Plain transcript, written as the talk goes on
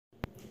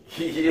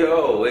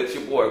Yo, it's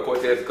your boy,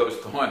 Cortez Coach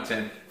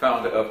Thornton,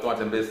 founder of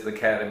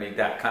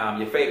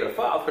ThorntonBusinessAcademy.com. Your favorite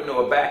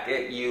fatherpreneur back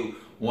at you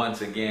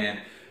once again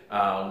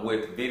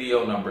with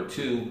video number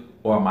 2,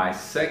 or my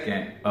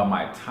second of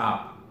my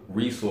top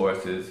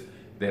resources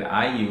that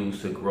I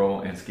use to grow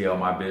and scale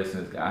my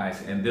business,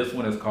 guys. And this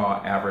one is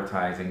called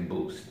Advertising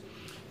Boost.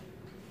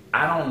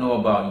 I don't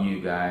know about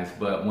you guys,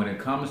 but when it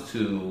comes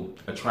to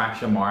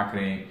attraction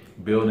marketing,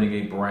 building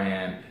a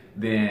brand,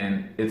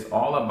 then it's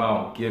all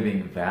about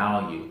giving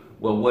value.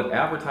 Well, what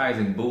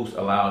Advertising Boost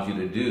allows you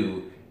to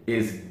do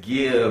is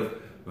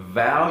give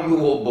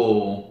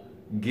valuable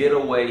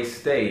getaway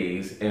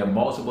stays at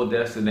multiple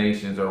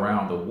destinations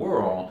around the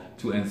world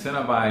to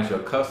incentivize your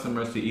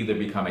customers to either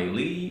become a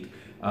lead.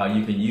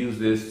 You can use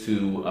this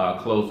to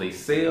close a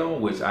sale,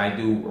 which I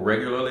do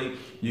regularly.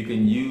 You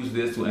can use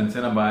this to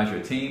incentivize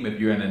your team. If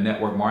you're in a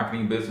network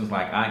marketing business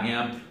like I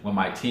am, when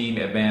my team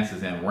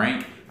advances in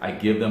rank, I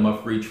give them a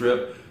free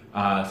trip.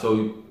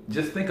 So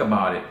just think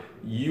about it.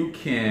 You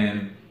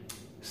can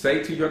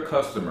say to your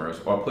customers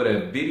or put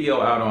a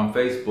video out on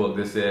Facebook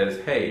that says,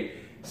 hey,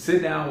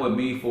 sit down with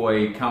me for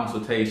a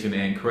consultation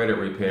in credit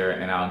repair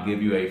and I'll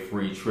give you a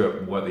free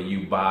trip whether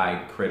you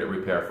buy credit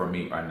repair from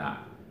me or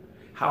not.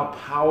 How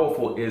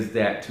powerful is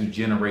that to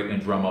generate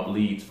and drum up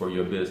leads for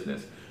your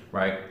business,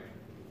 right?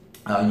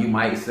 You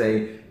might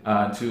say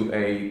to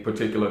a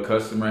particular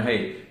customer,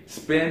 hey,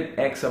 spend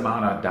X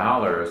amount of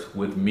dollars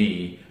with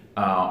me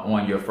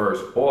on your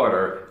first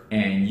order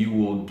and you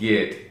will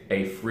get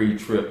a free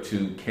trip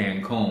to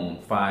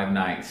Cancun,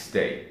 5-night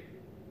stay,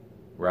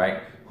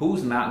 right?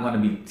 Who's not going to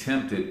be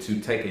tempted to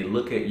take a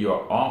look at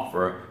your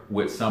offer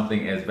with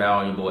something as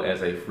valuable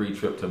as a free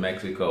trip to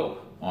Mexico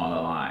on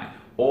the line?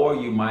 Or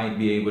you might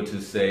be able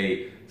to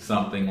say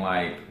something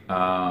like,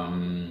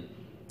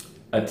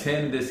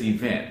 attend this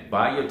event,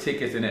 buy your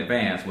tickets in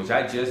advance, which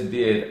I just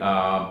did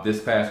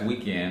this past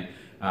weekend.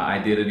 I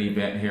did an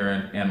event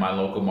here in my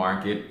local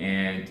market,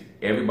 and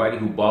everybody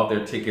who bought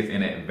their tickets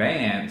in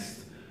advance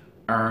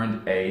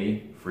earned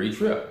a free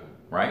trip,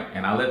 right?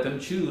 And I let them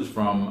choose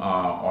from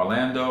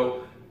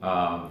Orlando,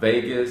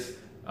 Vegas,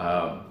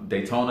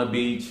 Daytona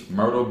Beach,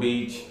 Myrtle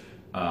Beach,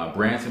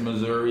 Branson,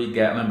 Missouri,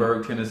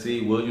 Gatlinburg,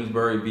 Tennessee,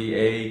 Williamsburg,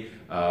 VA.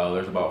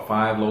 There's about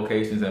 5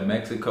 locations in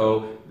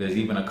Mexico. There's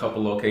even a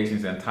couple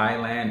locations in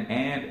Thailand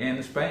and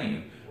in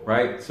Spain,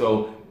 right?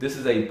 So this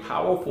is a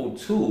powerful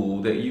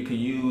tool that you can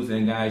use,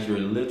 and guys, you're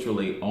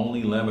literally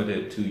only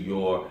limited to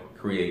your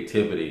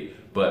creativity.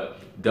 But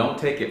don't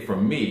take it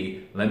from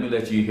me. Let me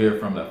let you hear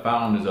from the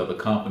founders of the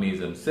companies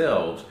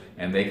themselves,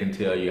 and they can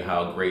tell you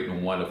how great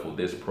and wonderful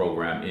this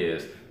program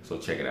is. So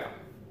check it out.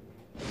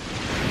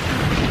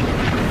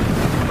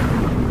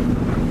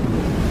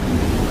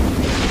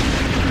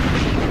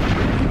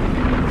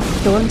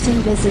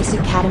 Thornton Business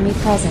Academy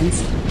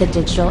presents the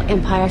Digital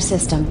Empire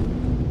System.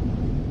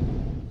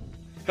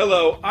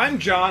 Hello, I'm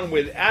John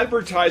with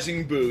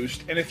Advertising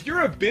Boost, and if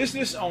you're a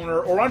business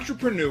owner or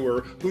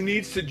entrepreneur who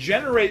needs to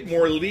generate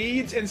more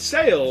leads and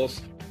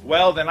sales,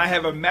 well, then I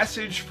have a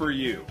message for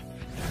you.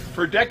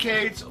 For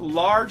decades,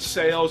 large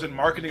sales and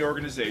marketing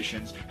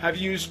organizations have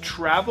used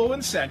travel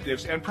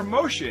incentives and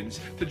promotions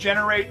to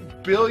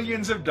generate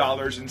billions of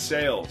dollars in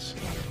sales.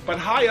 But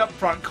high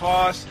upfront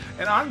costs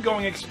and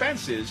ongoing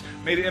expenses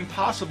made it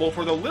impossible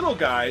for the little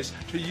guys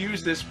to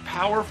use this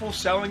powerful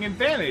selling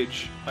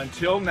advantage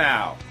until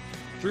now.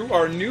 Through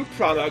our new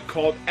product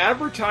called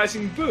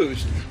Advertising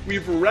Boost,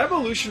 we've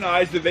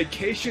revolutionized the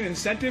vacation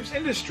incentives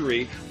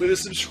industry with a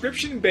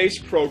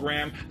subscription-based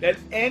program that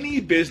any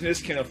business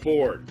can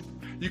afford.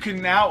 You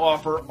can now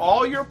offer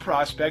all your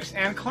prospects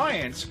and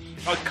clients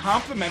a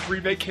complimentary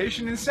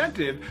vacation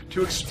incentive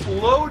to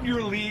explode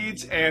your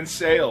leads and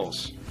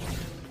sales.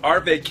 Our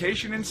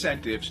vacation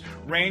incentives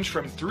range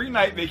from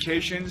 3-night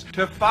vacations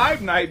to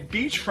 5-night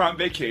beachfront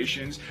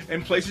vacations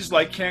in places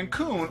like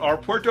Cancun or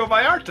Puerto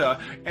Vallarta,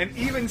 and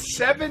even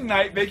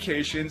 7-night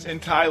vacations in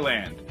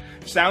Thailand.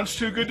 Sounds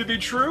too good to be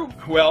true?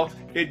 Well,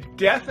 it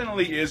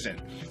definitely isn't.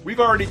 We've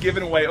already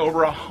given away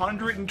over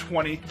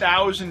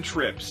 120,000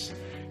 trips.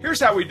 Here's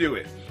how we do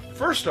it.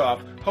 First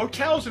off,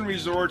 hotels and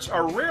resorts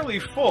are rarely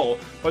full,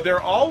 but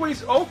they're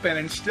always open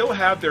and still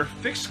have their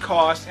fixed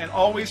costs and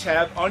always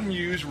have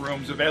unused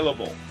rooms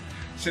available.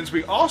 Since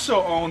we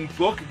also own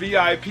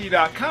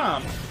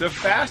BookVIP.com, the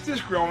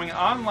fastest growing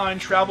online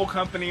travel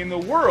company in the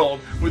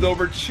world with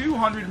over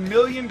 $200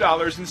 million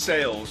in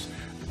sales,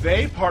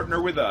 they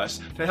partner with us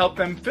to help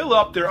them fill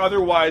up their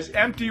otherwise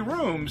empty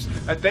rooms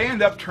that they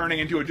end up turning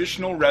into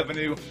additional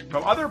revenue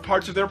from other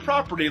parts of their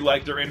property,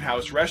 like their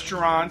in-house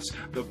restaurants,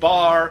 the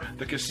bar,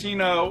 the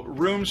casino,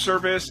 room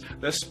service,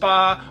 the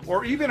spa,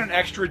 or even an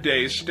extra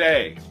day's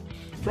stay.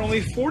 For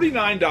only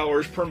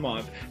 $49 per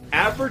month,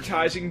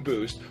 Advertising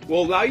Boost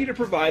will allow you to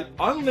provide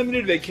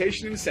unlimited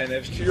vacation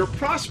incentives to your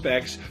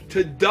prospects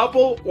to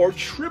double or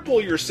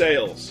triple your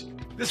sales.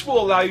 This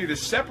will allow you to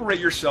separate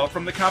yourself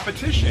from the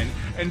competition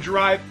and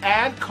drive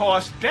ad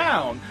costs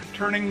down,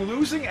 turning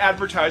losing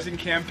advertising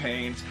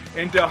campaigns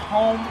into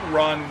home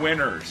run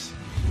winners.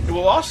 It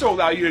will also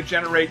allow you to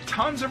generate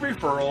tons of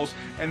referrals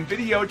and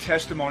video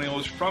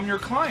testimonials from your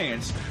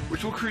clients,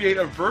 which will create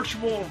a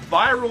virtual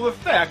viral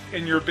effect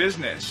in your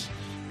business.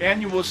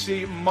 And you will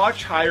see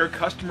much higher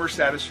customer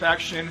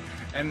satisfaction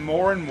and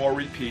more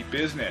repeat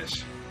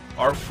business.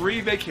 Our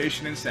free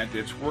vacation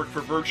incentives work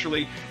for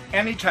virtually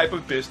any type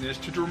of business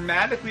to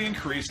dramatically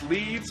increase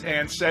leads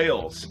and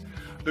sales.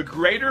 The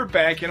Greater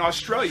Bank in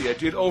Australia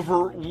did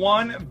over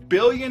 $1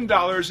 billion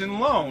in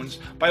loans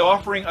by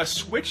offering a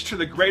switch to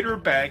the Greater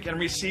Bank and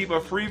receive a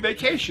free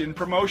vacation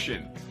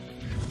promotion.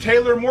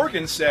 Taylor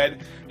Morgan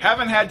said,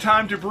 "Haven't had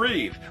time to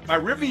breathe. My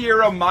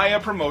Riviera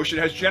Maya promotion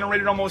has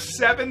generated almost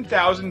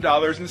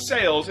 $7,000 in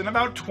sales in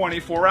about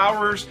 24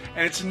 hours,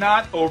 and it's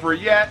not over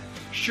yet.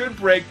 Should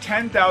break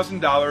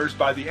 $10,000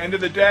 by the end of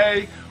the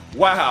day.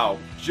 Wow,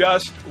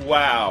 just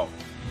wow."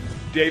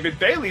 David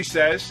Bailey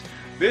says,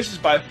 "This is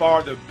by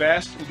far the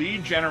best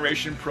lead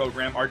generation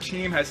program our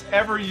team has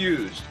ever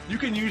used. You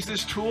can use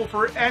this tool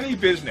for any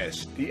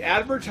business. The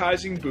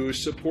Advertising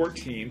Boost support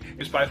team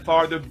is by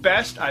far the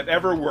best I've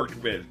ever worked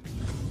with."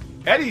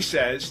 Eddie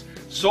says,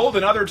 "Sold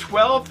another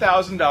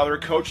 $12,000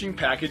 coaching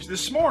package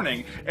this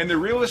morning in the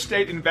real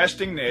estate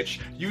investing niche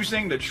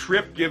using the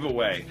trip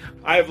giveaway.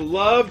 I've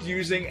loved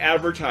using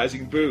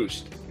Advertising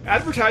Boost.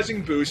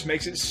 Advertising Boost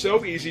makes it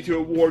so easy to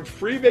award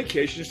free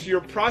vacations to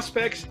your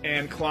prospects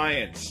and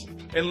clients.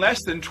 In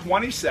less than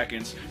 20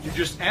 seconds, you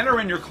just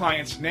enter in your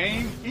client's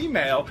name,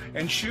 email,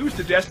 and choose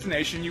the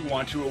destination you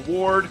want to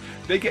award.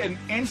 They get an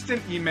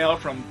instant email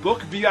from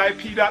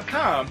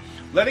bookvip.com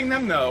letting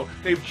them know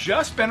they've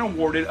just been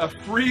awarded a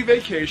free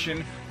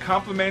vacation,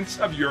 compliments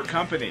of your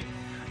company.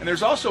 And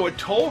there's also a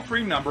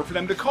toll-free number for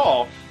them to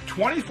call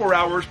 24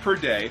 hours per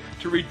day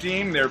to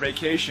redeem their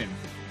vacation.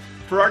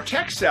 For our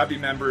tech-savvy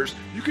members,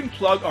 you can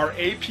plug our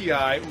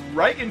API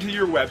right into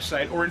your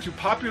website or into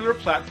popular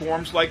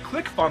platforms like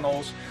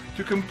ClickFunnels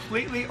to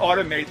completely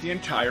automate the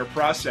entire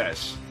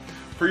process.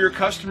 For your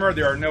customer,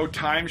 there are no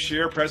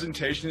timeshare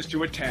presentations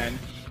to attend.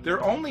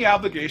 Their only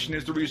obligation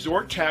is the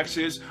resort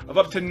taxes of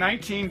up to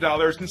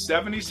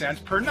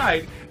 $19.70 per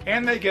night,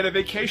 and they get a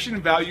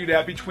vacation valued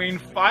at between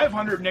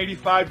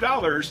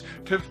 $585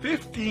 to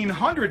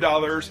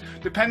 $1,500,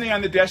 depending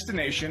on the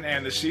destination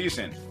and the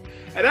season.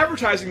 At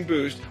Advertising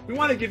Boost, we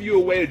want to give you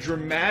a way to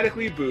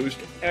dramatically boost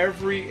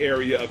every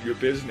area of your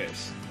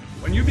business.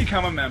 When you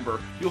become a member,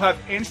 you'll have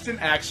instant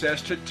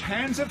access to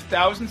tens of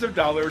thousands of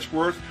dollars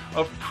worth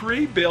of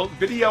pre-built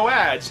video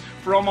ads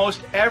for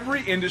almost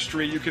every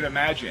industry you can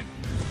imagine.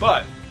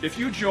 But if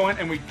you join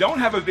and we don't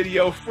have a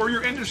video for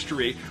your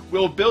industry,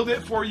 we'll build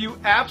it for you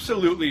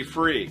absolutely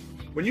free.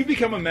 When you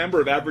become a member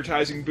of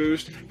Advertising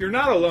Boost, you're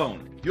not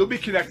alone. You'll be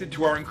connected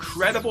to our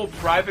incredible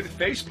private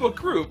Facebook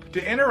group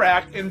to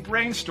interact and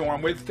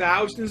brainstorm with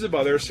thousands of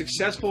other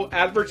successful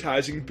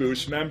Advertising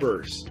Boost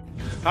members.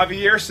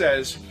 Javier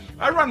says,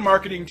 "I run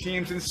marketing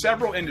teams in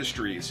several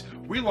industries.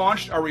 We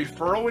launched our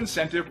referral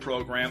incentive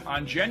program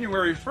on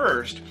January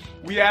 1st.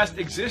 We asked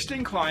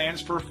existing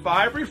clients for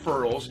 5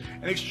 referrals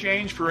in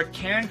exchange for a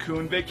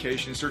Cancun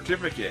vacation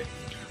certificate.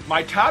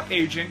 My top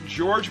agent,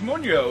 George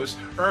Munoz,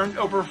 earned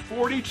over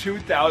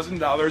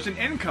 $42,000 in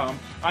income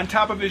on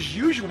top of his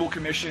usual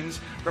commissions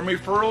from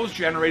referrals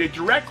generated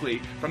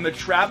directly from the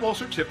travel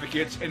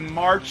certificates in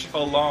March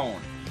alone."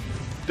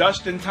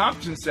 Dustin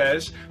Thompson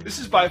says, "This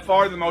is by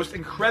far the most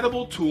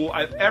incredible tool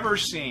I've ever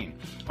seen.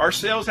 Our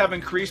sales have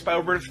increased by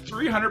over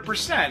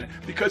 300%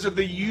 because of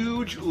the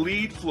huge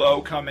lead flow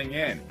coming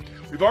in.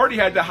 We've already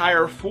had to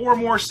hire 4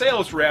 more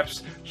sales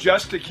reps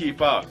just to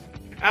keep up."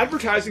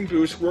 Advertising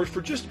Boost works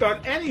for just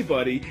about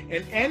anybody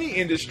in any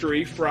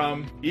industry,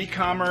 from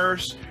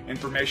e-commerce,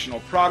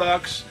 informational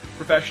products,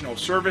 professional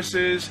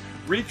services,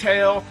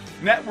 retail,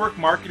 network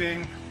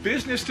marketing,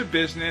 business to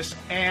business,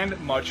 and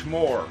much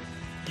more.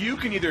 You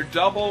can either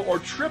double or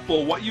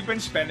triple what you've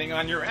been spending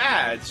on your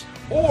ads,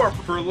 or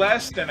for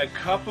less than a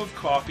cup of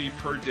coffee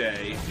per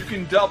day, you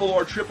can double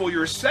or triple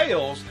your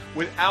sales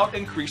without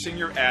increasing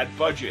your ad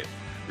budget.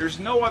 There's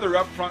no other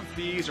upfront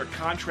fees or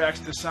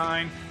contracts to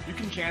sign. You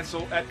can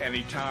cancel at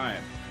any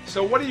time.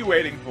 So what are you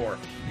waiting for?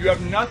 You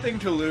have nothing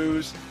to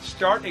lose.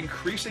 Start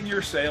increasing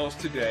your sales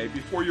today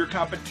before your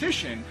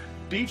competition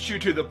beats you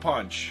to the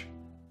punch.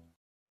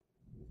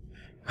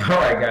 All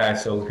right,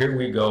 guys, so here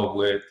we go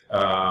with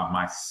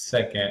my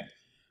second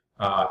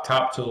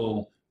top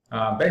tool.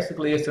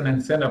 Basically, it's an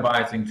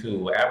incentivizing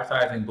tool.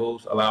 Advertising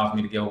Boost allows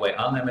me to give away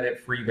unlimited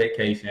free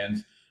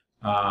vacations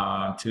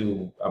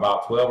to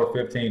about 12 or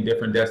 15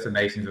 different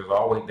destinations.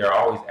 They're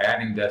always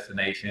adding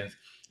destinations,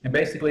 and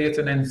basically it's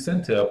an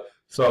incentive.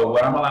 So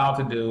what I'm allowed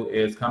to do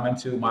is come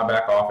into my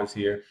back office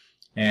here,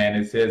 and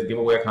it says give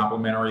away a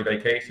complimentary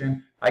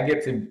vacation. I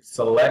get to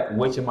select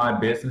which of my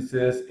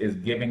businesses is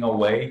giving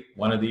away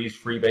one of these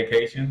free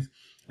vacations,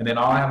 and then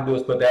all I have to do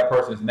is put that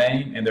person's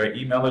name and their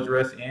email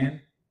address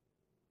in,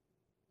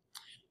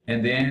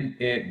 and then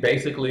it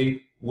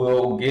basically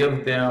will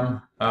give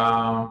them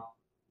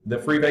the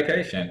free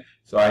vacation.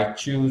 So I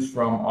choose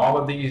from all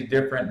of these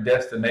different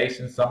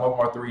destinations. Some of them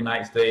are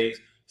 3-night stays,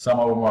 some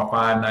of them are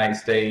 5-night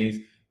stays,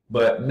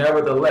 but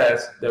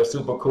nevertheless, they're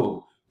super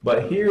cool.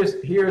 But here's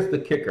the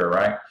kicker,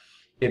 right?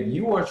 If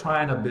you are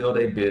trying to build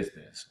a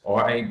business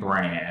or a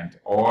brand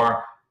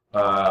or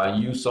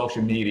use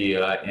social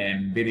media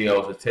and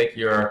videos to take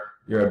your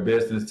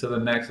business to the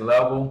next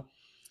level,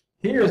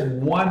 here's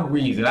one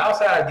reason.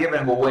 Outside of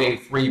giving away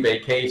free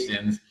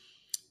vacations,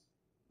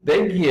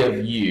 they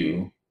give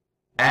you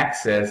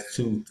access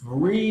to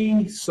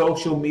 3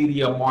 social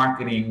media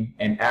marketing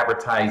and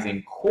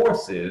advertising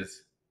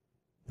courses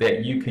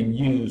that you can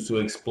use to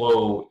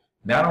explode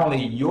not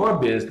only your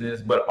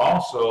business, but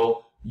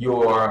also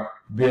your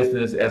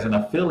business as an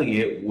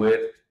affiliate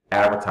with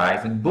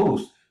Advertising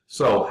Boost.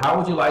 So how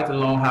would you like to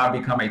learn how to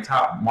become a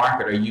top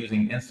marketer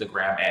using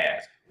Instagram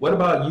ads? What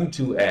about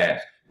YouTube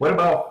ads? What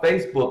about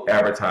Facebook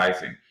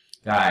advertising?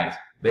 Guys,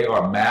 they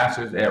are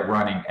masters at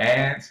running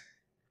ads,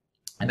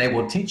 and they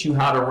will teach you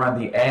how to run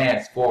the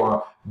ads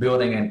for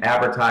building an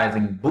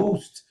Advertising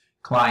Boost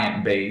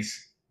client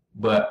base.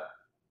 But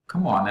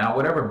come on now,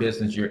 whatever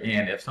business you're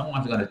in, if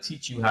someone's going to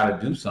teach you how to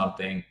do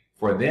something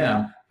for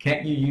them,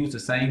 can't you use the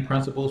same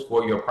principles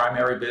for your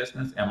primary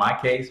business? In my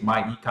case,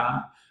 my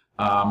econ,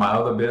 my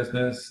other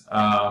business,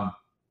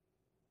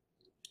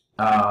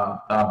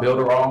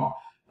 Builderall,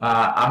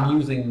 I'm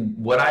using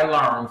what I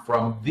learned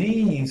from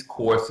these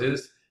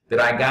courses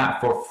that I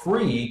got for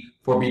free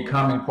for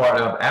becoming part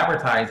of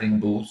Advertising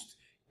Boost,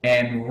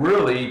 and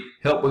really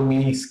helping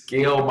me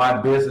scale my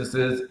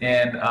businesses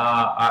and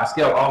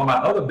scale all of my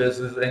other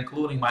businesses,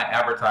 including my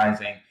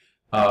Advertising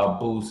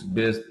Boost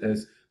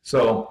business.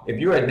 So if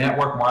you're a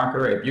network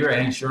marketer, if you're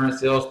an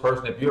insurance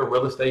salesperson, if you're a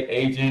real estate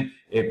agent,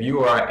 if you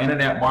are an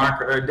internet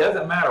marketer, it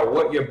doesn't matter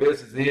what your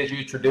business is.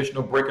 You're a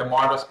traditional brick and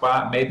mortar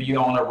spot. Maybe you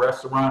own a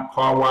restaurant,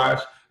 car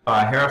wash,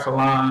 hair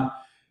salon.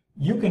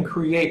 You can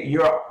create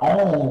your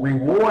own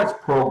rewards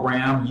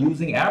program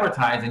using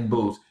Advertising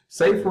Boost.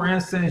 Say, for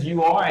instance,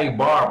 you are a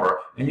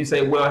barber and you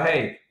say, well,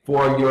 hey,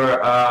 for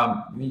your,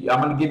 I'm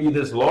going to give you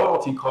this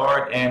loyalty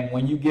card, and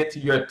when you get to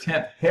your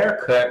 10th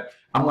haircut,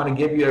 I'm going to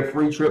give you a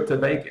free trip to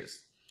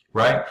Vegas,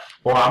 right?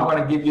 Or I'm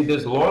going to give you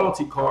this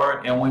loyalty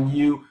card, and when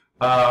you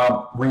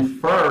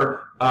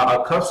refer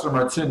a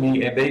customer to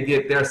me and they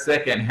get their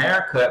second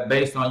haircut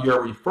based on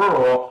your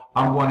referral,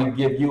 I'm going to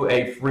give you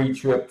a free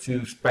trip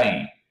to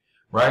Spain,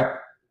 right?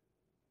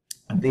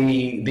 A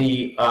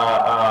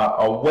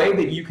way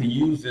that you can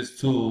use this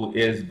tool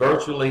is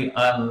virtually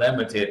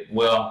unlimited.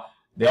 Well,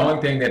 the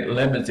only thing that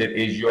limits it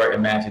is your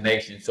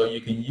imagination. So you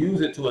can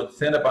use it to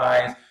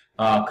incentivize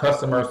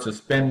customers to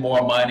spend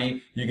more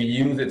money. You can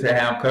use it to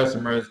have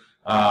customers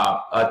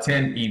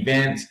attend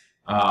events,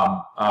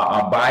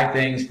 buy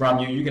things from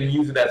you. You can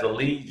use it as a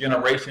lead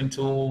generation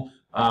tool.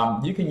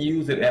 You can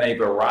use it in a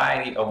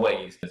variety of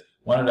ways.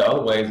 One of the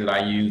other ways that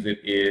I use it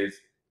is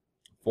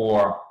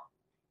for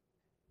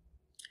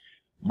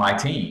my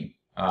team.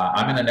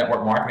 I'm in a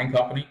network marketing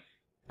company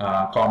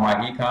called My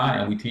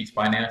Econ, and we teach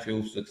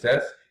financial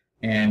success.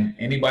 And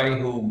anybody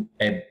who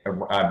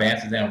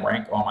advances in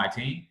rank on my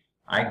team,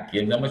 I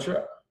give them a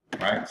trip,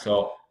 right?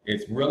 So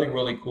it's really,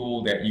 really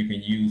cool that you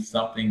can use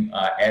something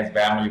as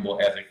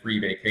valuable as a free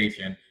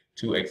vacation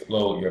to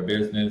explode your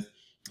business.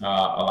 A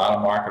lot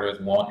of marketers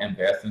won't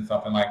invest in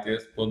something like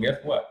this. Well, guess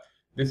what?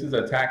 This is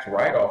a tax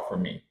write-off for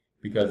me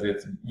because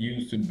it's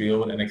used to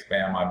build and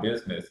expand my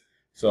business.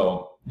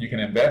 So you can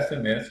invest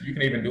in this. You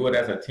can even do it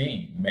as a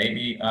team.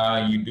 Maybe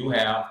you do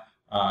have,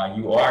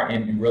 you are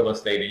in real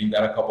estate and you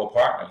got a couple of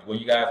partners. Well,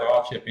 you guys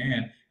all chip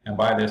in and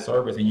buy their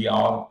service, and you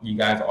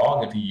guys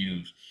all get to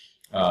use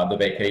the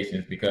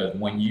vacations, because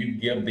when you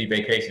give the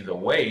vacations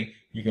away,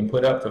 you can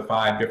put up to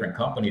 5 different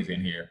companies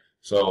in here.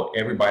 So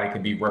everybody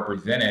can be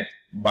represented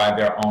by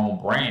their own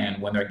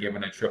brand when they're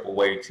giving a trip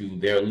away to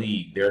their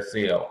lead, their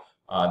sale,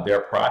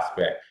 their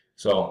prospect.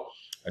 So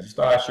I just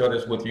thought I'd share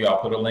this with you. I'll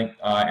put a link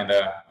in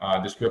the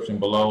description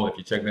below. If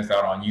you're checking this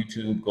out on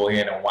YouTube, go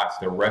ahead and watch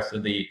the rest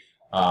of the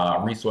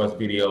resource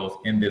videos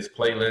in this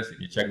playlist. If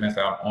you're checking this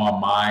out on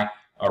my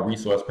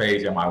resource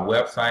page on my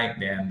website,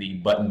 then the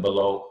button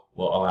below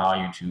will allow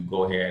you to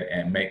go ahead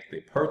and make the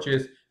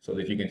purchase so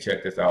that you can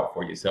check this out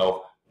for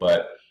yourself.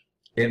 But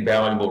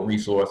invaluable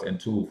resource and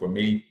tool for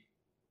me.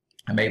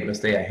 I'm able to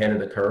stay ahead of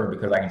the curve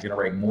because I can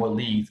generate more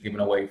leads giving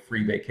away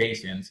free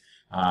vacations,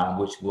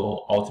 which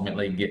will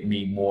ultimately get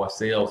me more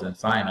sales and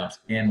signups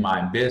in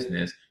my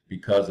business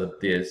because of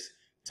this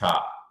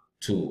top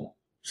tool.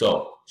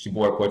 So it's your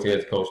boy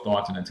Cortez, Coach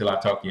Thornton. Until I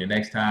talk to you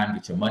next time,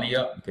 get your money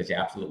up because you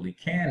absolutely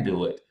can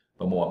do it.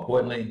 But more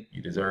importantly,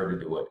 you deserve to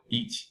do it,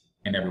 each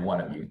and every one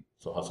of you.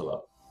 So hustle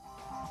up.